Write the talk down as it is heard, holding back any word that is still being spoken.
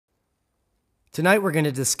Tonight we're going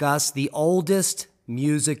to discuss the oldest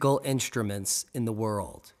musical instruments in the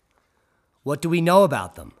world. What do we know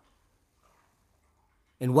about them?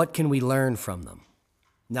 And what can we learn from them?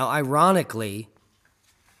 Now, ironically,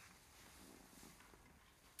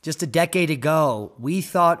 just a decade ago, we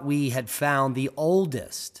thought we had found the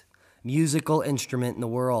oldest musical instrument in the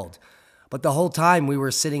world. But the whole time we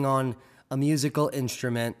were sitting on a musical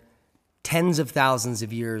instrument tens of thousands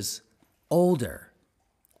of years older.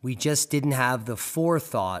 We just didn't have the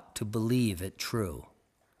forethought to believe it true.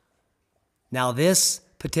 Now, this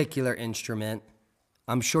particular instrument,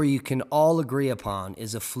 I'm sure you can all agree upon,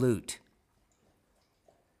 is a flute.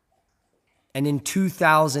 And in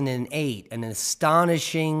 2008, an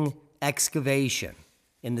astonishing excavation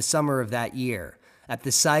in the summer of that year at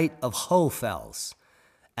the site of Hohlfels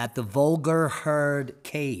at the Volgerherd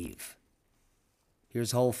Cave.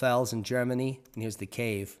 Here's Hohlfels in Germany, and here's the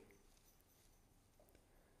cave.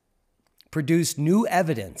 Produced new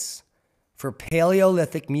evidence for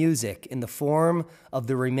Paleolithic music in the form of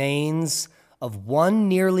the remains of one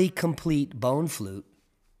nearly complete bone flute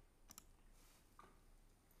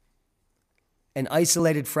and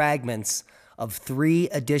isolated fragments of 3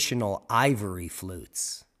 additional ivory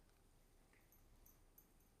flutes.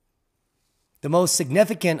 The most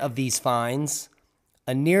significant of these finds,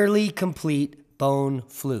 a nearly complete bone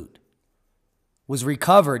flute, was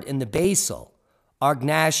recovered in the basal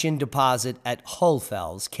Argnasian deposit at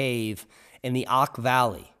Hohlfels Cave in the Ache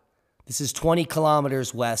Valley. This is 20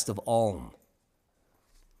 kilometers west of Ulm.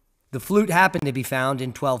 The flute happened to be found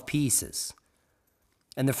in 12 pieces,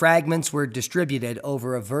 and the fragments were distributed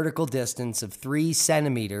over a vertical distance of 3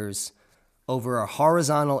 centimeters over a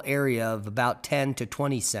horizontal area of about 10 to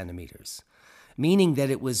 20 centimeters, meaning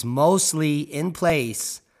that it was mostly in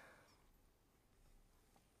place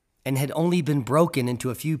and had only been broken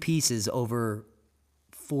into a few pieces over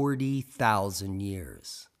 40,000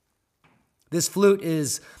 years. This flute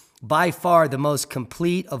is by far the most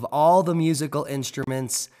complete of all the musical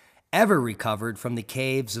instruments ever recovered from the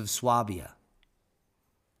caves of Swabia.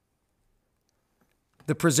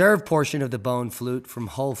 The preserved portion of the bone flute from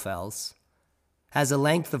Hohlfels has a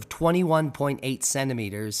length of 21.8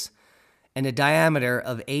 centimeters and a diameter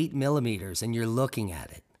of 8 millimeters, and you're looking at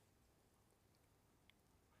it.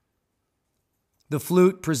 The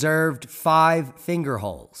flute preserved 5 finger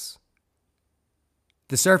holes.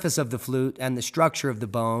 The surface of the flute and the structure of the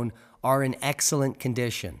bone are in excellent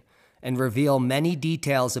condition and reveal many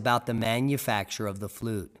details about the manufacture of the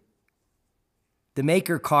flute. The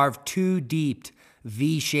maker carved 2 deep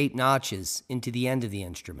V-shaped notches into the end of the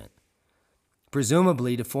instrument,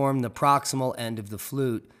 presumably to form the proximal end of the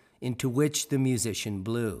flute into which the musician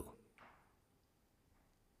blew.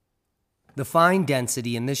 The fine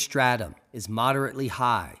density in this stratum is moderately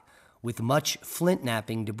high, with much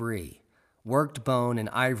flint-knapping debris, worked bone and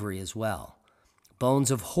ivory as well, bones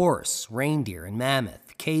of horse, reindeer, and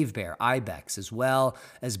mammoth, cave bear, ibex, as well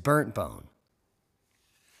as burnt bone.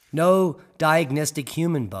 No diagnostic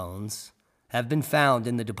human bones have been found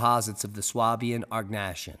in the deposits of the Swabian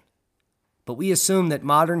Argnasian, but we assume that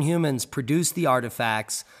modern humans produced the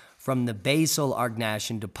artifacts from the basal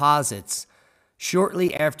Argnasian deposits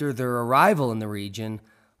shortly after their arrival in the region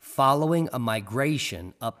following a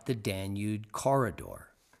migration up the Danube corridor.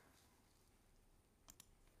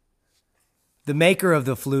 The maker of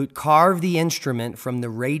the flute carved the instrument from the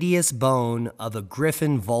radius bone of a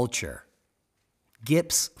griffin vulture,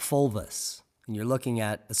 Gyps fulvus, and you're looking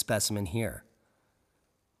at a specimen here.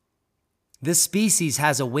 This species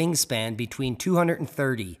has a wingspan between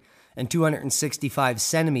 230 and 265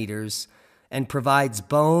 centimeters and provides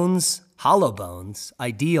bones, hollow bones,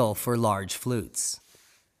 ideal for large flutes.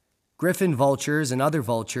 Griffin vultures and other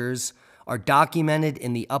vultures are documented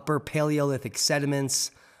in the upper Paleolithic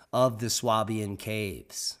sediments of the Swabian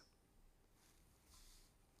caves.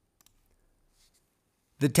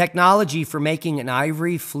 The technology for making an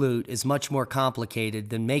ivory flute is much more complicated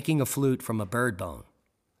than making a flute from a bird bone.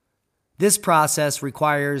 This process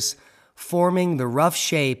requires forming the rough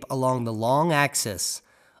shape along the long axis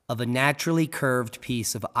of a naturally curved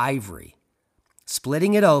piece of ivory,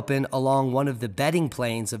 splitting it open along one of the bedding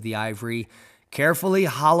planes of the ivory, carefully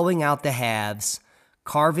hollowing out the halves,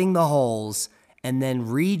 carving the holes, and then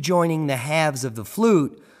rejoining the halves of the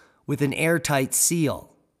flute with an airtight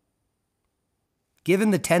seal.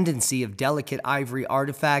 Given the tendency of delicate ivory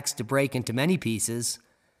artifacts to break into many pieces,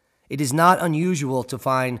 it is not unusual to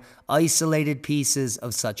find isolated pieces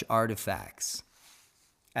of such artifacts,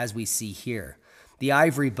 as we see here. The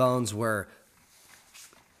ivory bones were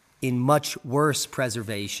in much worse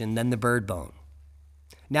preservation than the bird bone.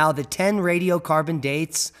 Now, the 10 radiocarbon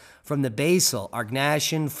dates from the basal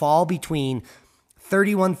Argnasian fall between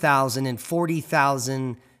 31,000 and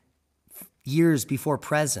 40,000 years before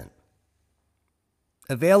present.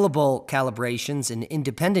 Available calibrations and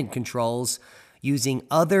independent controls using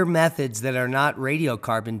other methods that are not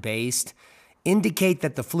radiocarbon-based indicate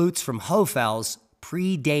that the flutes from Hofels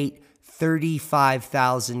predate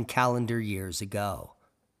 35,000 calendar years ago.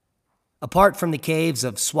 Apart from the caves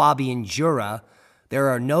of Swabian Jura, there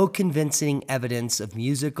are no convincing evidence of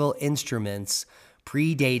musical instruments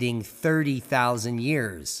predating 30,000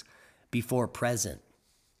 years before present.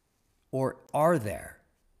 Or are there?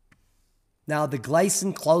 Now, the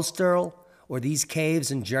Gleisenkloster, or these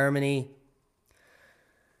caves in Germany,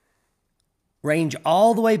 range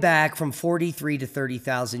all the way back from 43 to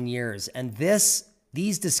 30,000 years. And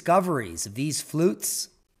these discoveries of these flutes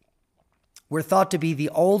were thought to be the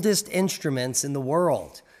oldest instruments in the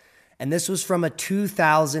world. And this was from a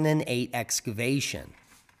 2008 excavation.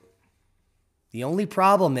 The only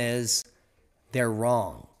problem is they're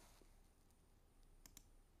wrong.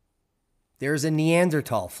 There's a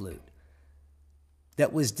Neanderthal flute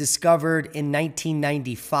that was discovered in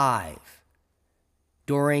 1995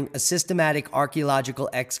 during a systematic archaeological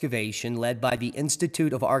excavation led by the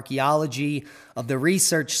Institute of Archaeology of the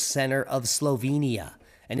Research Center of Slovenia.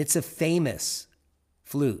 And it's a famous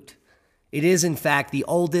flute. It is, in fact, the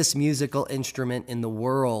oldest musical instrument in the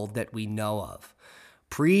world that we know of,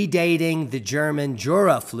 predating the German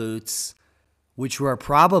Jura flutes, which were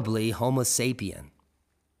probably Homo sapien.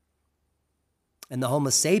 And the Homo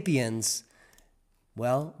sapiens,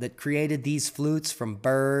 well, that created these flutes from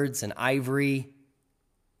birds and ivory,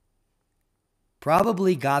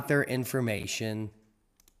 probably got their information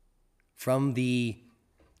from the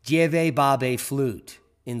Djeve Babe flute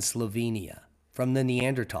in Slovenia, from the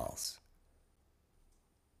Neanderthals.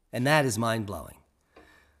 And that is mind-blowing.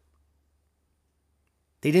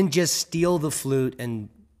 They didn't just steal the flute and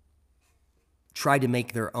try to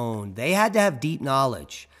make their own. They had to have deep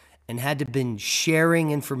knowledge and had to have been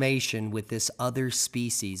sharing information with this other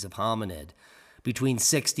species of hominid between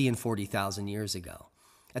 60 and 40,000 years ago.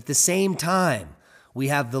 At the same time, we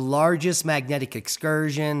have the largest magnetic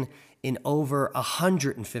excursion in over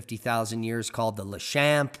 150,000 years called the Le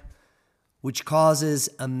Champ, which causes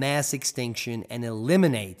a mass extinction and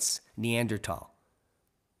eliminates Neanderthal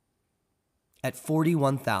at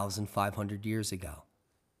 41,500 years ago.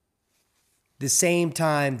 The same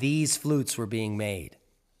time these flutes were being made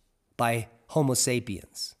by Homo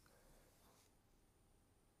sapiens.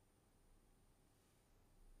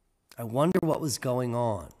 I wonder what was going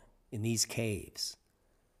on in these caves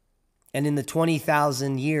and in the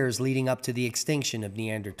 20,000 years leading up to the extinction of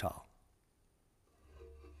Neanderthal.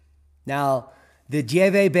 Now, the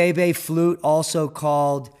Djeve Babe flute, also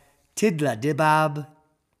called Tidla Dibab,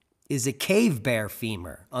 is a cave bear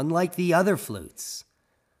femur, unlike the other flutes.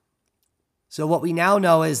 So what we now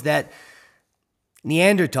know is that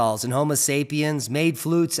Neanderthals and Homo sapiens made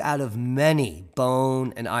flutes out of many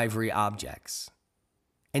bone and ivory objects.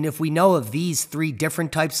 And if we know of these three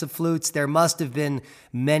different types of flutes, there must have been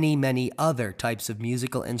many, many other types of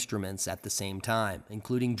musical instruments at the same time,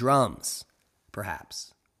 including drums,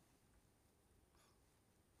 perhaps.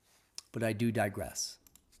 But I do digress.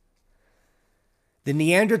 The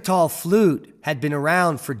Neanderthal flute had been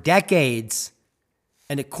around for decades,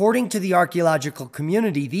 and according to the archaeological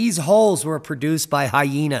community, these holes were produced by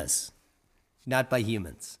hyenas, not by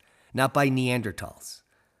humans, not by Neanderthals,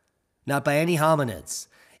 not by any hominids.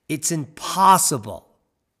 It's impossible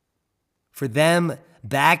for them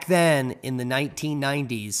back then in the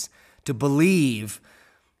 1990s to believe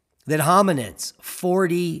that hominids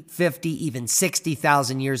 40, 50, even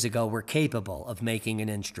 60,000 years ago were capable of making an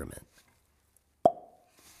instrument.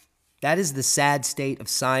 That is the sad state of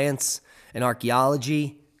science and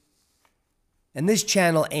archaeology. And this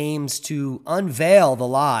channel aims to unveil the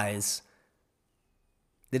lies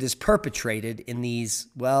that is perpetrated in these,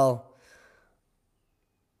 well,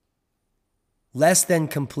 less than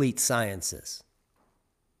complete sciences.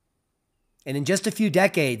 And in just a few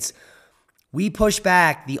decades, we push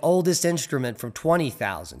back the oldest instrument from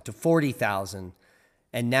 20,000 to 40,000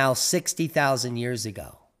 and now 60,000 years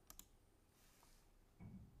ago.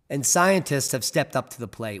 And scientists have stepped up to the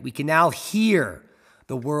plate. We can now hear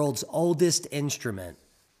the world's oldest instrument,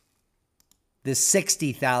 the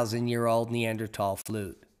 60,000-year-old Neanderthal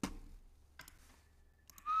flute.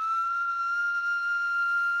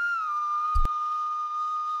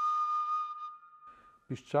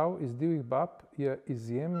 Piščal iz divjih bab je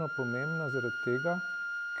izjemno pomembna zaradi tega,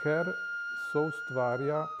 ker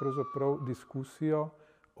soustvarja pravzaprav diskusijo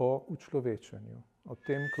o učlovečenju, o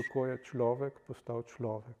tem, kako je človek postal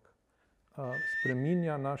človek.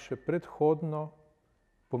 spreminja naše predhodno,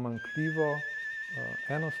 pomanjkljivo,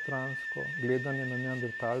 enostransko gledanje na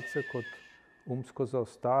neandertalce kot umsko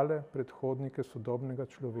zaostale predhodnike sodobnega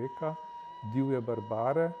človeka, divje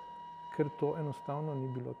barbare, ker to enostavno ni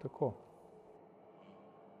bilo tako.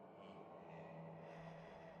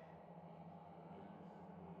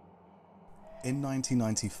 In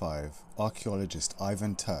 1995, archaeologist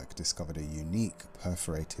Ivan Turk discovered a unique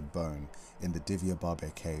perforated bone in the Divya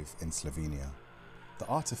Barbe cave in Slovenia. The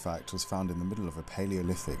artifact was found in the middle of a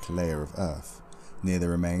Paleolithic layer of earth, near the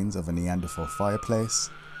remains of a Neanderthal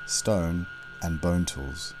fireplace, stone and bone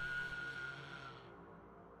tools.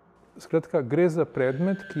 Skratka, gre za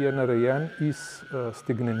predmet, ki je narejen iz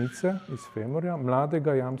stegnenice, iz femorja,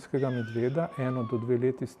 mladega jamskega medveda, 1 do 2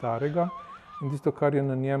 leti starega. In tisto, kar je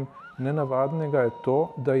na njem nenavadnega, je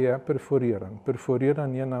to, da je perforiran.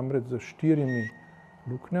 Perforiran je namreč z 4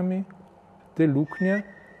 luknjami. Te luknje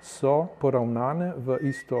so poravnane v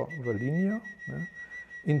isto linijo.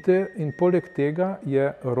 In poleg tega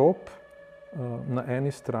je rob na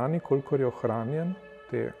eni strani, kolikor je ohranjen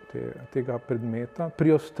tega predmeta,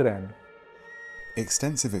 priostren.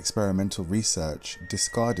 Extensive experimental research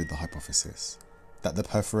discarded the hypothesis that the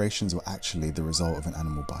perforations were actually the result of an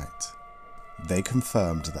animal bite. They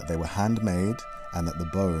confirmed that they were handmade and that the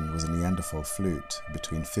bone was a Neanderthal flute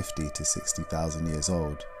between 50 to 60,000 years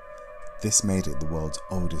old. This made it the world's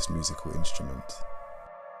oldest musical instrument.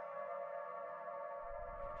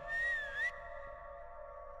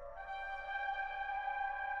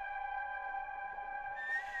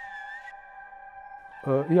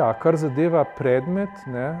 Kar zadeva predmet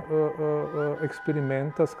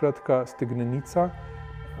eksperimenta, skratka stegnenica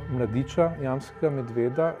mladiča jamskega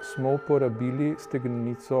medveda, smo uporabili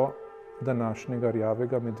stegnenico današnjega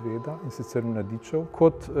rjavega medveda, in sicer mladičev,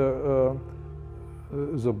 kot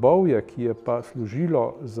zobovje, ki je pa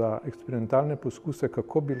služilo za eksperimentalne poskuse,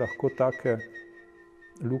 kako bi lahko take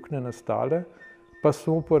luknje nastale, pa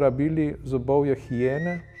smo uporabili zobovje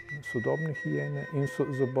hijene, sodobne hijene, in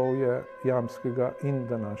zobovje jamskega in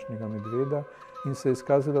današnjega medveda, in se je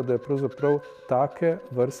izkazalo, da je pravzaprav take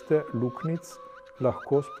vrste luknjic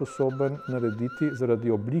lahko sposoben narediti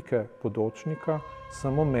zaradi oblike podočnika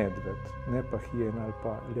samo medved, ne pa hijena ali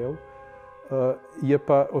pa lev. Je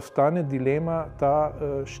pa ostane dilema ta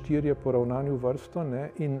 4 poravnani v vrsto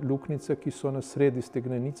in luknjice, ki so na sredi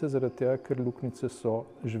stegnenice, zaradi tega, ker luknjice so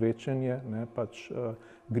žvečenje, pač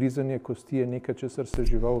grizanje kosti je nekaj, česar se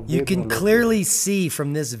žival vedno. You can clearly see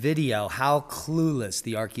from this video how clueless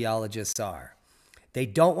the archaeologists are. They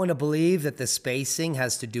don't want to believe that the spacing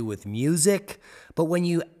has to do with music, but when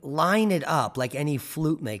you line it up like any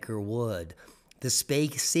flute maker would, the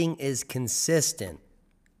spacing is consistent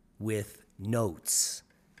with notes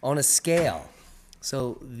on a scale.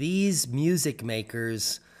 So these music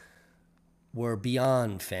makers were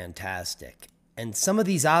beyond fantastic. And some of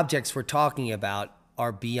these objects we're talking about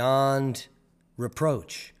are beyond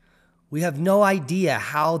reproach. We have no idea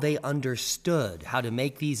how they understood how to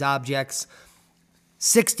make these objects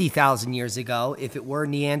 60,000 years ago, if it were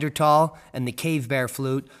Neanderthal and the cave bear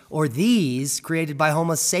flute, or these created by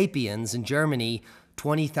Homo sapiens in Germany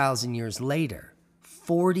 20,000 years later,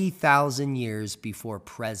 40,000 years before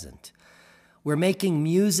present. We're making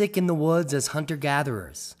music in the woods as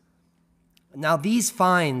hunter-gatherers. Now, these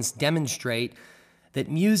finds demonstrate that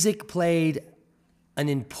music played an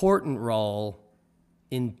important role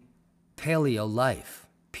in paleo life,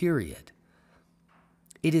 period.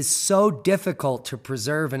 It is so difficult to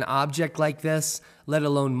preserve an object like this, let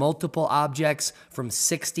alone multiple objects from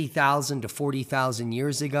 60,000 to 40,000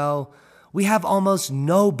 years ago. We have almost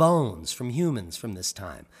no bones from humans from this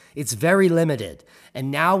time. It's very limited.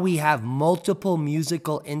 And now we have multiple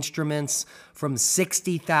musical instruments from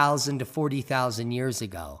 60,000 to 40,000 years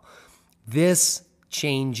ago. This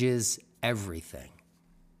changes everything.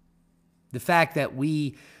 The fact that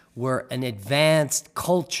we were an advanced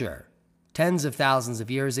culture tens of thousands of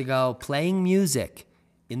years ago, playing music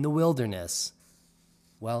in the wilderness,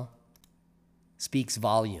 well, speaks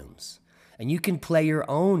volumes. And you can play your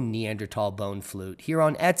own Neanderthal bone flute. Here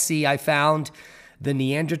on Etsy, I found the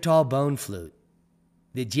Neanderthal bone flute,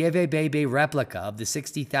 the Bebe replica of the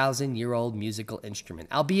 60,000-year-old musical instrument.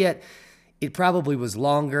 Albeit, it probably was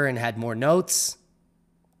longer and had more notes,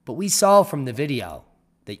 but we saw from the video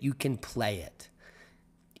that you can play it.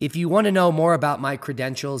 If you want to know more about my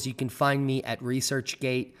credentials, you can find me at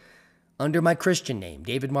ResearchGate under my Christian name,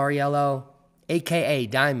 David Mariello, aka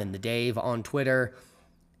Diamond the Dave on Twitter,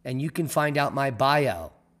 and you can find out my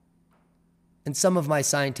bio and some of my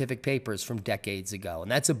scientific papers from decades ago. And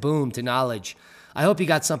that's a boom to knowledge. I hope you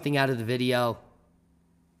got something out of the video.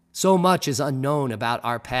 So much is unknown about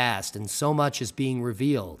our past, and so much is being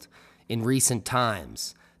revealed in recent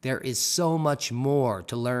times. There is so much more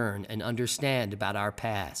to learn and understand about our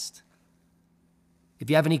past. If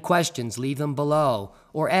you have any questions, leave them below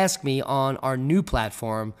or ask me on our new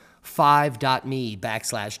platform,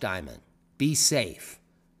 5.me/diamond. Be safe.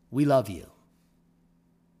 We love you.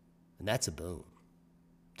 And that's a boon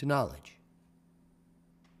to knowledge.